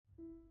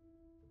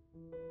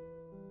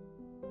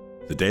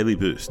The Daily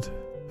Boost,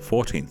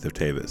 14th of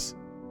Teves,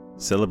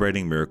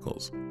 celebrating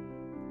miracles.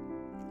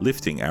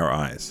 Lifting our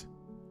eyes.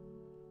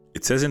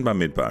 It says in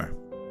Bamidbar,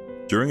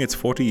 during its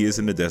 40 years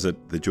in the desert,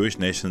 the Jewish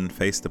nation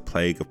faced the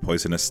plague of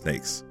poisonous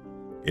snakes.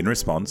 In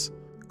response,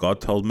 God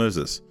told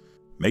Moses,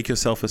 "Make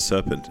yourself a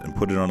serpent and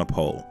put it on a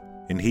pole,"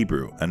 in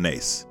Hebrew, a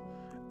nace,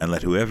 "and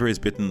let whoever is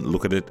bitten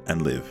look at it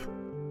and live."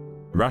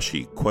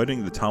 Rashi,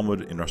 quoting the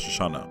Talmud in Rosh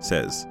Hashanah,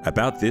 says,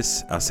 "About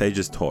this our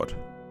sages taught,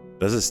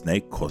 does a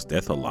snake cause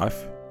death or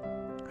life?"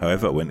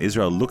 However, when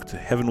Israel looked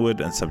heavenward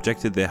and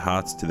subjected their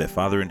hearts to their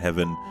Father in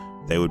heaven,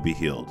 they would be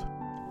healed.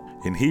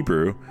 In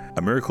Hebrew,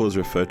 a miracle is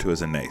referred to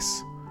as a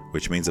nace,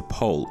 which means a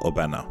pole or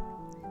banner,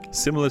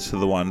 similar to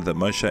the one that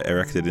Moshe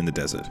erected in the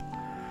desert.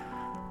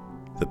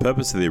 The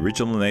purpose of the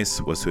original nace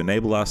was to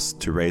enable us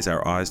to raise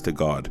our eyes to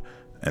God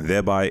and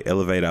thereby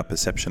elevate our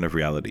perception of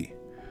reality.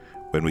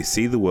 When we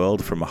see the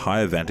world from a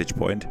higher vantage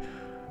point,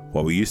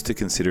 what we used to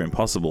consider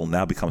impossible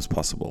now becomes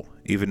possible,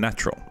 even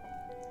natural.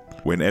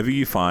 Whenever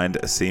you find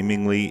a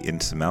seemingly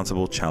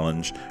insurmountable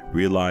challenge,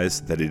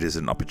 realize that it is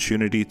an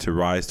opportunity to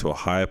rise to a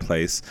higher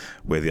place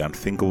where the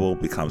unthinkable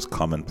becomes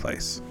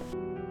commonplace.